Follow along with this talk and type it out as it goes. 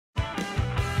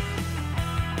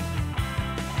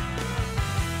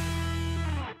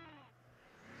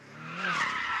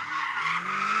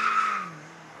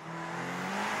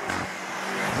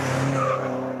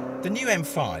new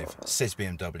M5, says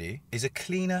BMW, is a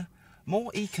cleaner, more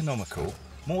economical,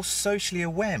 more socially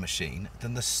aware machine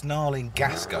than the snarling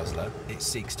gas guzzler it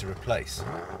seeks to replace.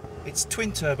 Its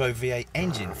twin-turbo V8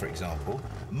 engine, for example,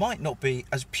 might not be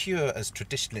as pure as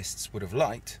traditionalists would have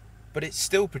liked, but it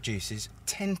still produces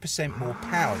 10% more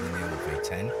power than the old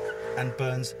V10 and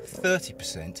burns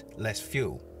 30% less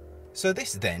fuel. So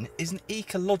this then is an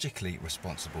ecologically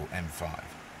responsible M5,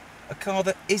 a car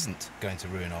that isn't going to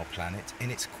ruin our planet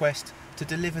in its quest to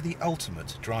deliver the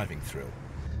ultimate driving thrill.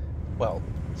 Well,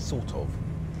 sort of.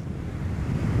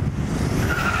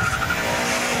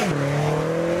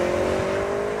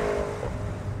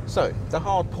 So, the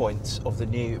hard points of the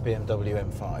new BMW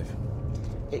M5.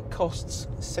 It costs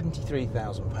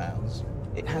 £73,000.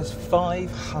 It has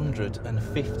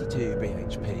 552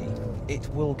 bhp. It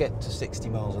will get to 60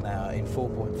 miles an hour in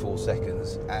 4.4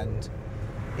 seconds, and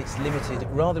it's limited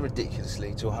rather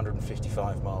ridiculously to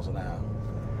 155 miles an hour.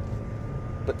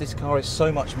 But this car is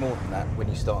so much more than that when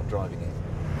you start driving it.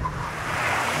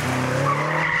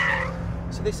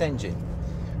 So this engine,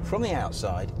 from the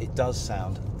outside, it does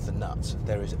sound the nuts.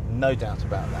 There is no doubt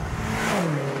about that.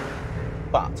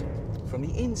 But from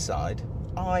the inside,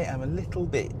 I am a little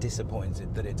bit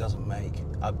disappointed that it doesn't make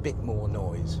a bit more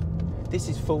noise. This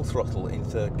is full throttle in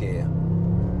third gear.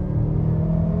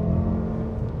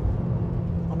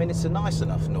 I mean, it's a nice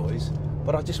enough noise,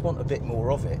 but I just want a bit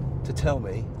more of it to tell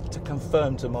me, to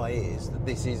confirm to my ears that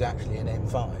this is actually an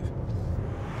M5.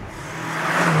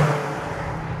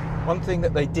 One thing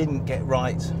that they didn't get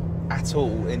right at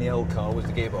all in the old car was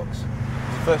the gearbox.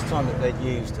 It's the first time that they'd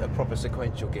used a proper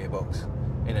sequential gearbox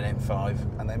in an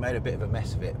M5, and they made a bit of a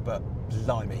mess of it, but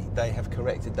blimey, they have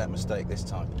corrected that mistake this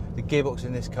time. The gearbox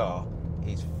in this car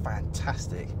is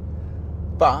fantastic,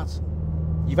 but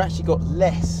you've actually got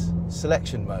less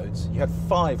selection modes. You had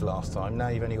 5 last time, now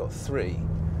you've only got 3,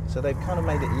 so they've kind of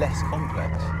made it less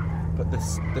complex. But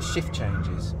the shift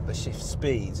changes, the shift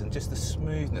speeds, and just the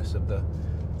smoothness of the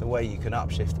way you can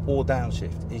upshift or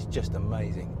downshift is just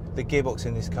amazing. The gearbox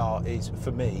in this car is,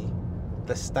 for me,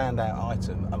 the standout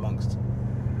item amongst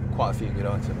quite a few good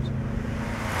items.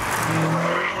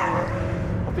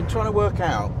 I've been trying to work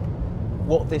out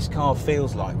what this car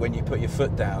feels like when you put your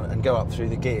foot down and go up through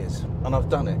the gears, and I've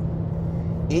done it.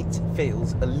 It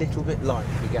feels a little bit like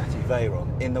the Bugatti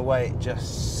Veyron in the way it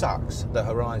just sucks the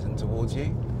horizon towards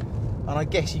you. And I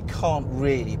guess you can't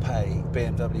really pay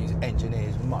BMW's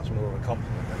engineers much more of a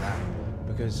compliment than that,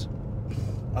 because,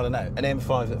 I don't know, an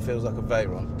M5 that feels like a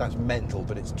Veyron, that's mental,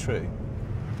 but it's true.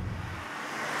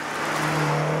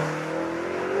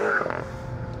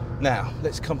 Now,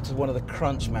 let's come to one of the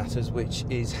crunch matters, which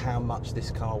is how much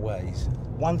this car weighs.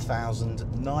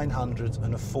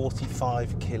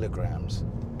 1,945 kilograms.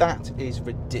 That is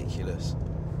ridiculous.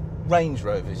 Range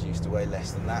Rovers used to weigh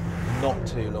less than that not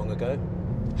too long ago.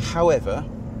 However,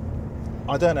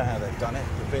 I don't know how they've done it,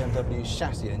 but BMW's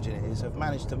chassis engineers have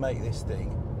managed to make this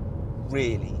thing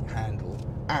really handle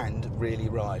and really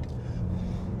ride.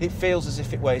 It feels as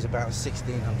if it weighs about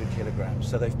 1,600 kilograms,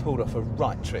 so they've pulled off a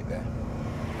right trick there.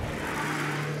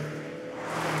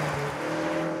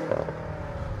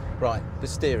 Right, the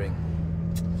steering.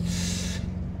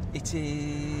 It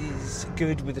is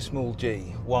good with a small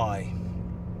g. Why?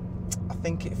 I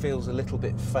think it feels a little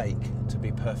bit fake, to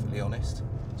be perfectly honest.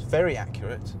 It's very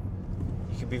accurate.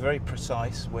 You can be very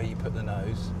precise where you put the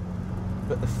nose,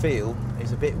 but the feel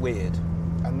is a bit weird,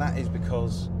 and that is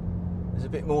because there's a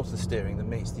bit more to the steering than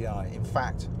meets the eye. In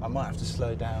fact, I might have to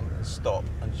slow down and stop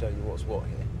and show you what's what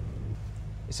here.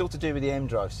 It's all to do with the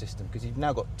M-Drive system, because you've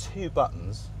now got 2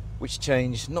 buttons which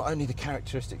change not only the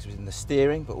characteristics within the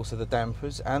steering, but also the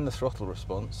dampers and the throttle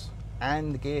response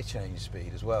and the gear change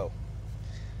speed as well.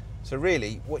 So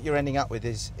really, what you're ending up with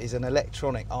is an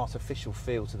electronic, artificial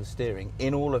feel to the steering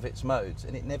in all of its modes,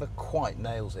 and it never quite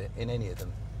nails it in any of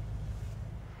them.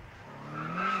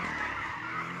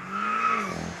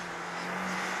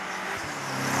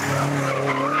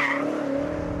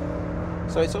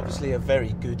 So it's obviously a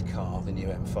very good car, the new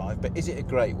M5, but is it a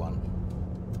great one?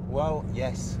 Well,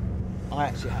 yes, I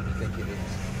actually happen to think it is.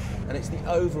 And it's the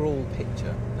overall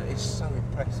picture that is so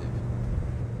impressive.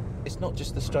 It's not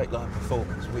just the straight line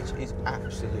performance, which is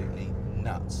absolutely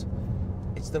nuts.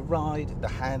 It's the ride, the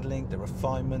handling, the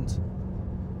refinement,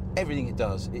 everything it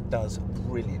does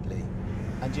brilliantly.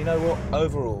 And you know what?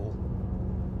 Overall,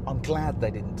 I'm glad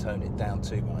they didn't tone it down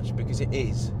too much, because it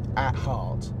is, at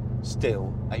heart,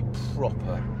 still a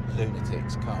proper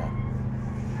lunatic's car.